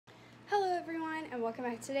and welcome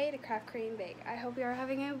back today to Craft, Create, and Bake. I hope you are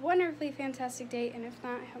having a wonderfully fantastic day, and if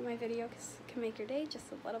not, I hope my video can make your day just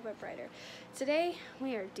a little bit brighter. Today,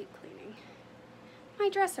 we are deep cleaning my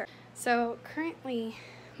dresser. So currently,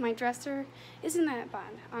 my dresser isn't that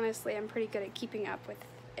bad. Honestly, I'm pretty good at keeping up with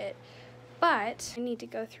it, but I need to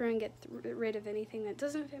go through and get rid of anything that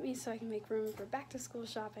doesn't fit me so I can make room for back to school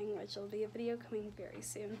shopping, which will be a video coming very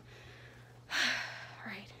soon.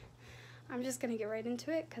 Alright. I'm just gonna get right into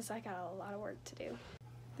it because I got a lot of work to do.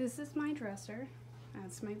 This is my dresser.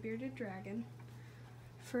 That's my bearded dragon.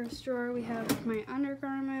 First drawer we have my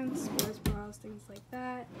undergarments, sports bras, things like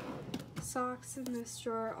that. Socks in this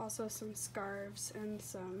drawer, also some scarves and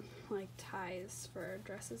some like ties for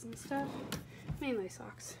dresses and stuff. Mainly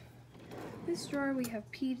socks. This drawer we have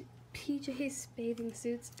PJs, bathing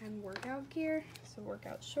suits, and workout gear. So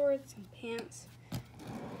workout shorts and pants.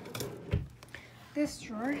 This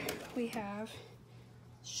drawer, we have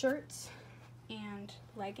shirts and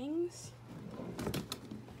leggings.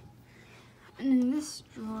 And in this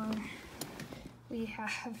drawer, we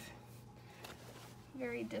have a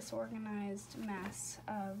very disorganized mess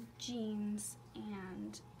of jeans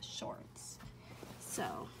and shorts.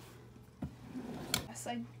 So, yes,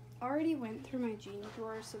 I already went through my jean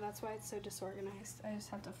drawer, so that's why it's so disorganized. I just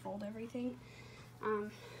have to fold everything.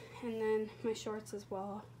 And then my shorts as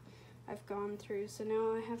well. I've gone through, so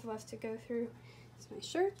now I have left to go through is my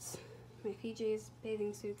shirts, my PJs,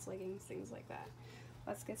 bathing suits, leggings, things like that.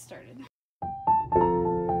 Let's get started.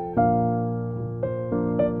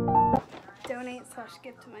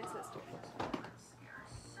 Donate/give to my sister.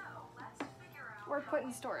 Or put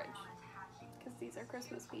in storage, because these are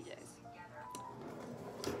Christmas PJs.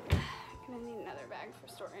 I'm gonna need another bag for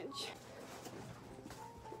storage.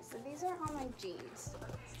 So these are all my jeans.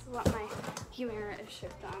 This is what my Humira is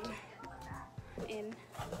shipped on.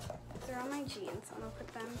 They're on my jeans. I'm gonna put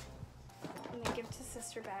them in the give to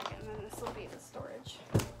sister bag, and then this will be the storage.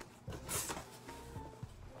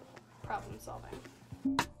 Problem solving.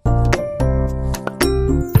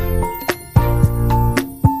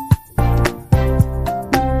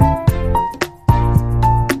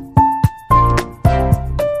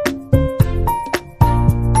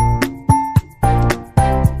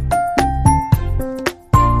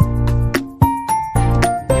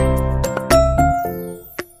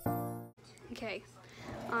 Okay,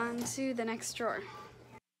 on to the next drawer.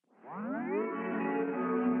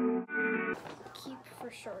 Keep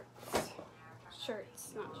for shorts.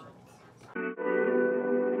 Shirts, not shorts.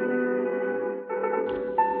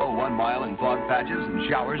 1 mile in fog patches and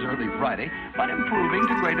showers early Friday, but improving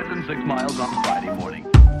to greater than 6 miles on Friday morning.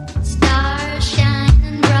 Stars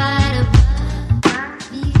shining bright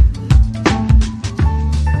above me.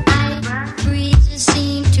 Night breezes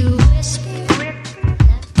seem to whisper.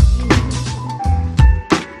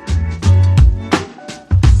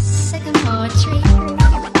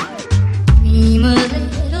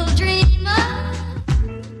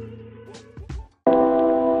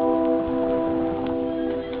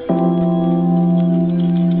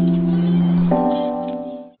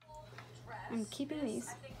 I'm keeping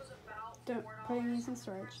these. Putting these in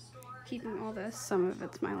storage. Keeping all this. Some of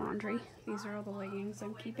it's my laundry. These are all the leggings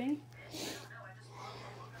I'm keeping.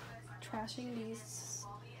 Trashing these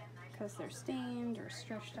because they're stained or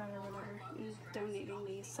stretched out or whatever. And donating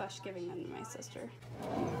these / giving them to my sister.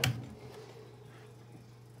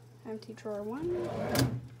 Empty drawer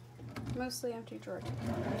 1. Mostly empty drawer 2.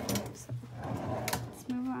 So, let's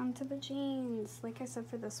move on to the jeans. Like I said,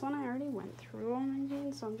 for this one, I already went through all my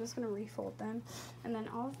jeans, so I'm just going to refold them. And then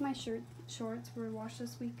all of my shorts were washed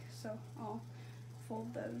this week, so I'll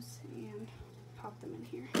fold those and pop them in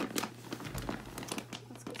here.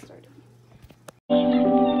 Let's get started.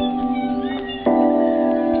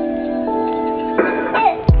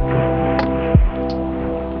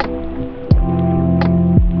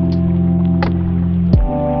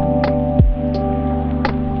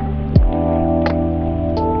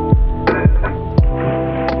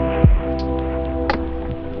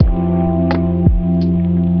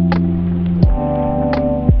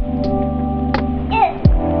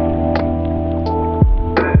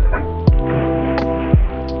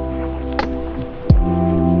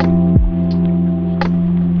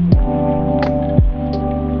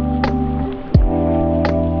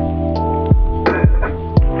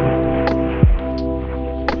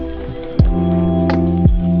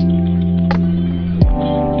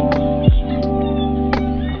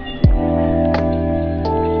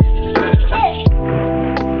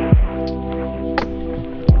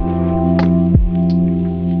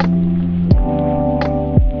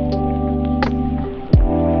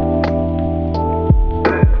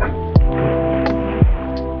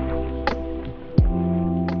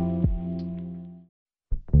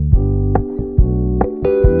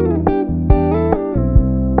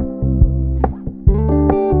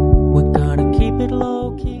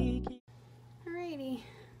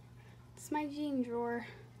 that's my jean drawer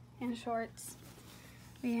and shorts.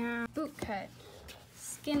 We have boot cut,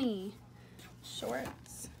 skinny,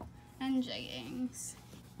 shorts, and jeggings.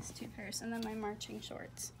 It's 2 pairs, and then my marching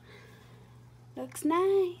shorts. Looks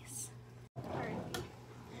nice. Alright,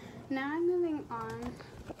 now I'm moving on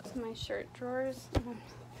to my shirt drawers. I'm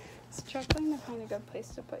struggling to find a good place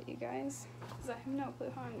to put you guys, because I have no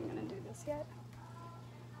clue how I'm gonna do this yet,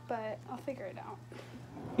 but I'll figure it out.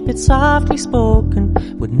 Keep it softly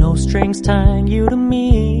spoken, with no strings tying you to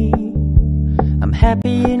me. I'm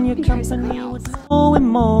happy in your company with no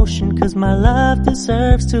emotion, cause my love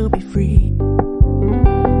deserves to be free.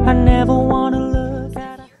 I never wanna look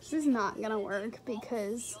at This is not gonna work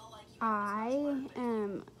because I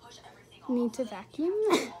need to vacuum.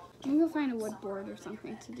 I'm gonna go find a wood board or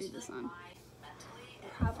something to do this on.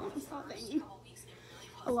 Problem solving.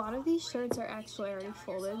 A lot of these shirts are actually already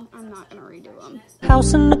folded. I'm not gonna redo them.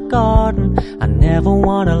 house in the garden. I never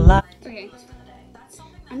wanna lie. Okay.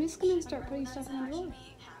 I'm just gonna start putting stuff in the drawer.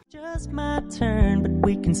 Just my turn, but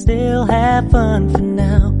we can still have fun for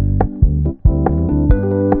now.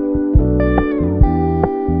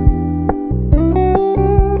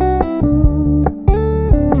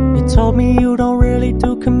 You told me you don't really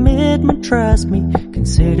do commitment, trust me.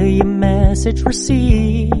 Consider your message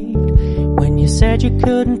received. When you said you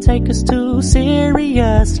couldn't take us too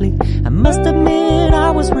seriously, I must admit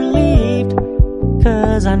I was relieved.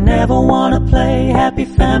 Cause I never wanna play happy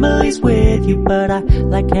families with you, but I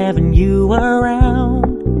like having you around.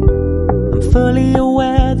 I'm fully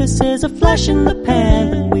aware this is a flash in the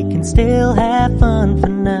pan, but we can still have fun for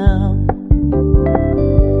now.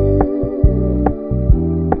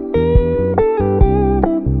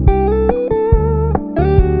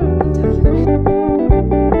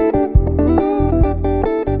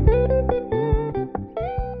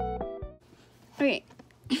 Okay.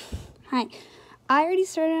 Hi. I already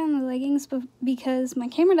started on the leggings because my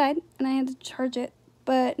camera died and I had to charge it,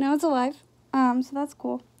 but now it's alive, so that's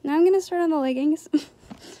cool. Now I'm going to start on the leggings,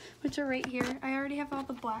 which are right here. I already have all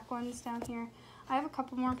the black ones down here. I have a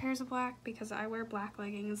couple more pairs of black because I wear black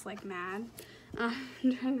leggings like mad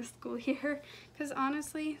during the school year, because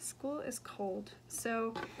honestly, school is cold.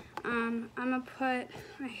 So I'm going to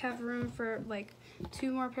I have room for like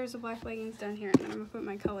 2 more pairs of black leggings down here, and then I'm going to put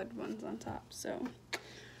my colored ones on top, so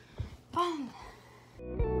fun.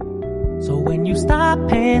 So when you stop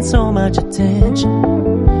paying so much attention,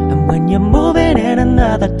 and when you're moving in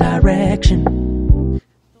another direction, I'm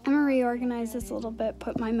gonna reorganize this a little bit,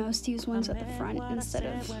 put my most used ones at the front instead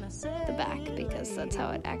of the back, because that's how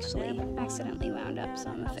it actually accidentally wound up, so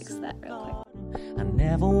I'm gonna fix that real quick. I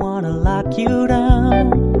never wanna lock you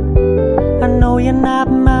down. I know you're not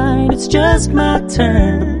mine, it's just my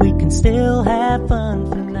turn, but we can still have fun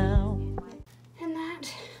for now. And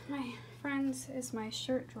that, my friends, is my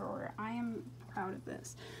shirt drawer. I am proud of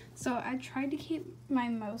this. So I tried to keep my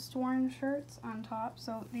most worn shirts on top,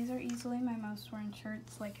 so these are easily my most worn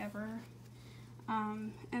shirts like ever.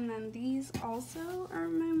 And then these also are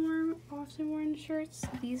my more often worn shirts.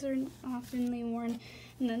 These are oftenly worn.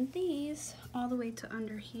 And then these, all the way to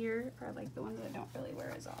under here, are like the ones I don't really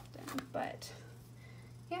wear as often. But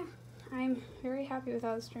yeah, I'm very happy with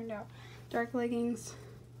how this turned out. Dark leggings,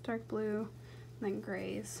 dark blue, and then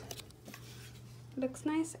grays. Looks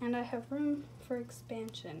nice, and I have room for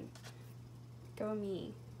expansion. Go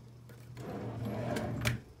me.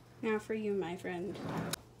 Now for you, my friend.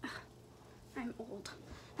 I'm old.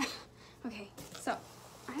 Okay, so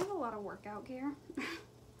I have a lot of workout gear.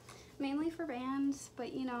 Mainly for bands,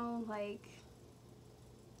 but you know, like,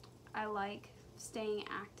 I like staying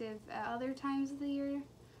active at other times of the year.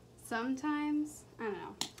 Sometimes, I don't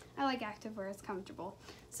know. I like active where it's comfortable.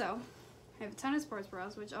 So, I have a ton of sports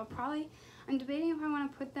bras, which I'm debating if I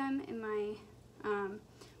want to put them in my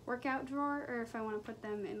workout drawer or if I want to put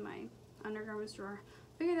them in my undergarments drawer.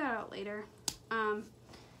 Figure that out later.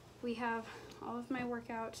 We have all of my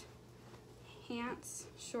workout pants,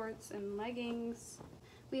 shorts, and leggings.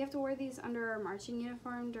 We have to wear these under our marching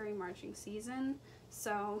uniform during marching season,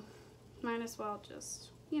 so might as well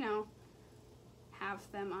just, you know, have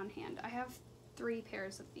them on hand. I have 3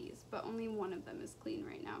 pairs of these, but only one of them is clean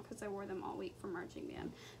right now because I wore them all week for marching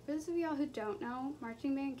band. For those of y'all who don't know,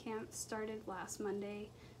 marching band camp started last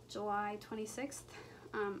Monday, July 26th.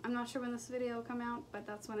 I'm not sure when this video will come out, but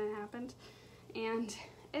that's when it happened. And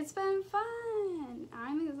it's been fun.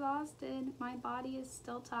 I'm exhausted. My body is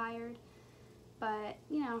still tired. But,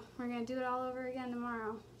 you know, we're going to do it all over again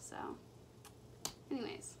tomorrow. So,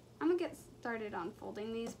 anyways, I'm going to get started on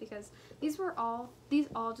folding these because these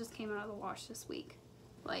all just came out of the wash this week.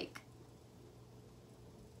 Like,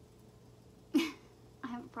 I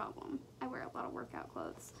have a problem. I wear a lot of workout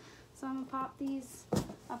clothes. So I'm gonna pop these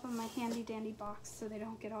up in my handy dandy box so they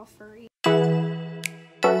don't get all furry.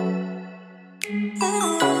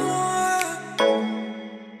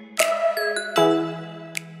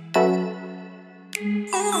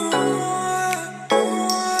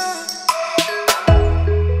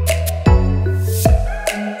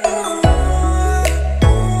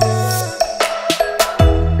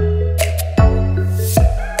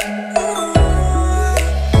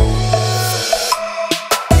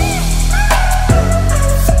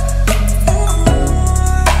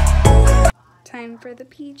 Time for the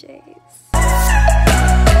PJs.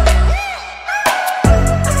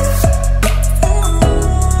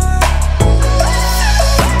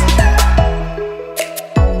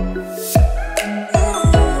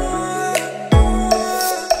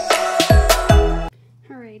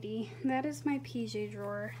 Alrighty, that is my PJ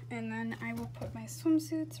drawer, and then I will put my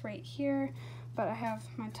swimsuits right here, but I have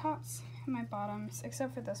my tops and my bottoms,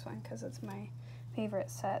 except for this one because it's my favorite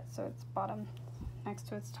set, so it's bottom next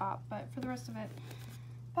to its top, but for the rest of it,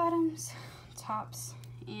 bottoms, tops,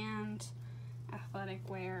 and athletic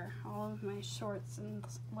wear, all of my shorts and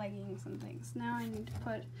leggings and things. Now I need to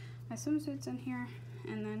put my swimsuits in here,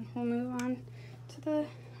 and then we'll move on to the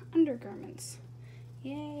undergarments.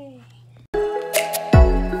 Yay!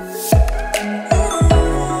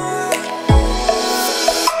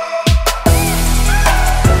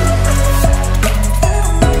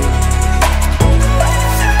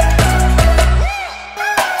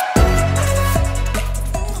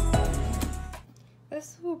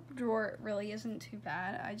 This little drawer really isn't too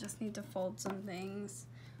bad. I just need to fold some things.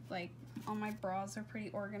 Like, all my bras are pretty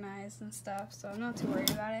organized and stuff, so I'm not too worried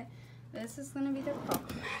about it. This is going to be the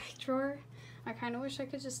problematic drawer. I kind of wish I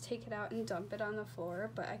could just take it out and dump it on the floor,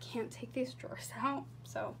 but I can't take these drawers out,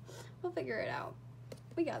 so we'll figure it out.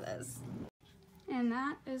 We got this. And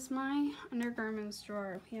that is my undergarments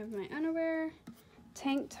drawer. We have my underwear,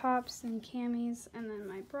 tank tops and camis, and then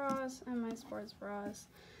my bras and my sports bras.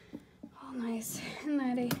 All nice and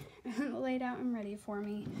laid out and ready for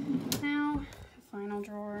me. Now, the final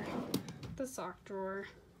drawer, the sock drawer.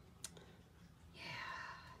 Yeah,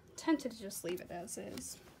 tempted to just leave it as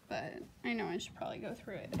is, but I know I should probably go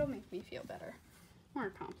through it. It'll make me feel better, more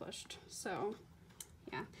accomplished. So,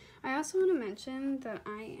 yeah. I also want to mention that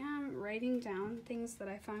I am writing down things that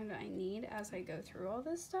I find I need as I go through all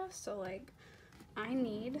this stuff. So, like, I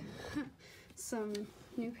need some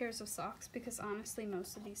new pairs of socks because honestly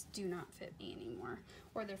most of these do not fit me anymore,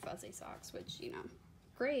 or they're fuzzy socks, which, you know,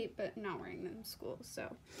 great, but not wearing them in school.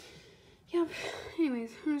 So yep,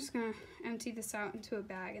 anyways, I'm just gonna empty this out into a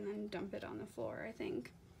bag and then dump it on the floor. I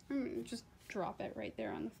think I'm gonna just drop it right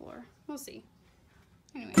there on the floor. We'll see.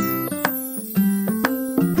 Anyway,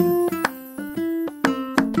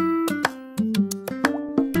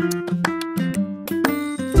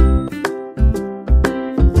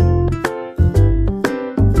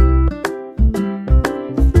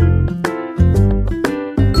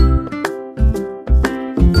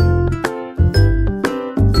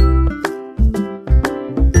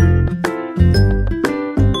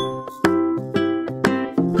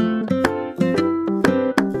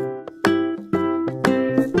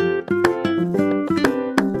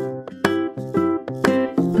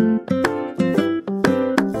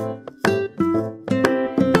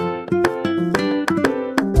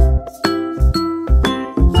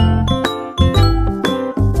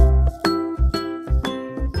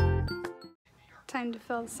 time to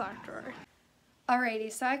fill the sock drawer.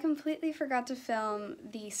 Alrighty, so I completely forgot to film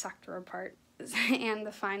the sock drawer part and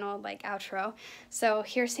the final, like, outro. So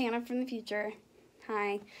here's Santa from the future.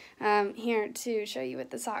 Hi. Here to show you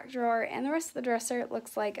what the sock drawer and the rest of the dresser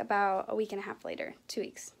looks like about a week and a half later. 2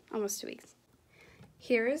 weeks. Almost 2 weeks.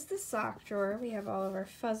 Here is the sock drawer. We have all of our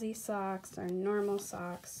fuzzy socks, our normal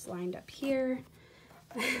socks lined up here.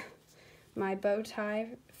 My bow tie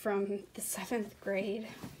from the 7th grade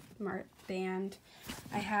band.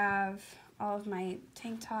 I have all of my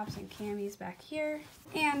tank tops and camis back here,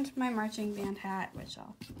 and my marching band hat, which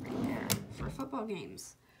I'll keep right there for football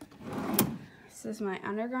games. This is my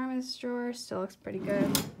undergarments drawer, still looks pretty good.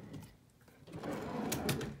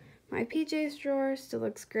 My PJs drawer still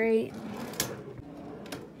looks great.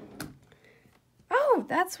 Oh,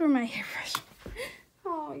 that's where my hairbrush.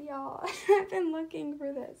 Oh, y'all, I've been looking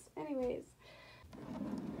for this. Anyways,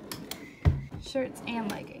 shirts and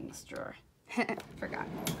leggings drawer. Forgot.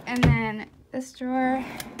 And then this drawer,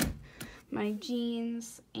 my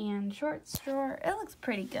jeans and shorts drawer. It looks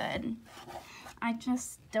pretty good. I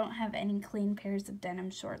just don't have any clean pairs of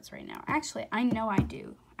denim shorts right now. Actually, I know I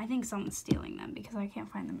do. I think someone's stealing them because I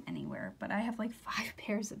can't find them anywhere. But I have like 5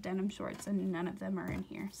 pairs of denim shorts and none of them are in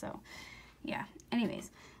here. So, yeah.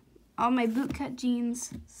 Anyways, All my bootcut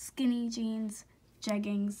jeans, skinny jeans,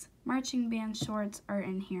 jeggings, marching band shorts are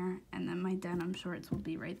in here, and then my denim shorts will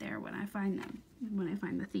be right there when I find them, when I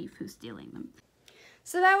find the thief who's stealing them.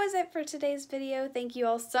 So that was it for today's video. Thank you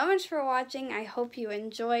all so much for watching. I hope you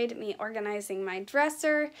enjoyed me organizing my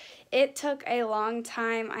dresser. It took a long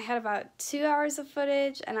time. I had about 2 hours of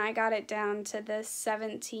footage and I got it down to this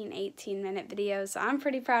 17-18 minute video, so I'm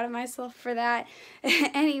pretty proud of myself for that.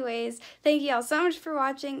 Anyways, thank you all so much for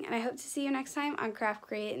watching, and I hope to see you next time on Craft,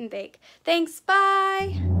 Create, and Bake. Thanks,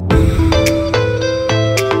 bye!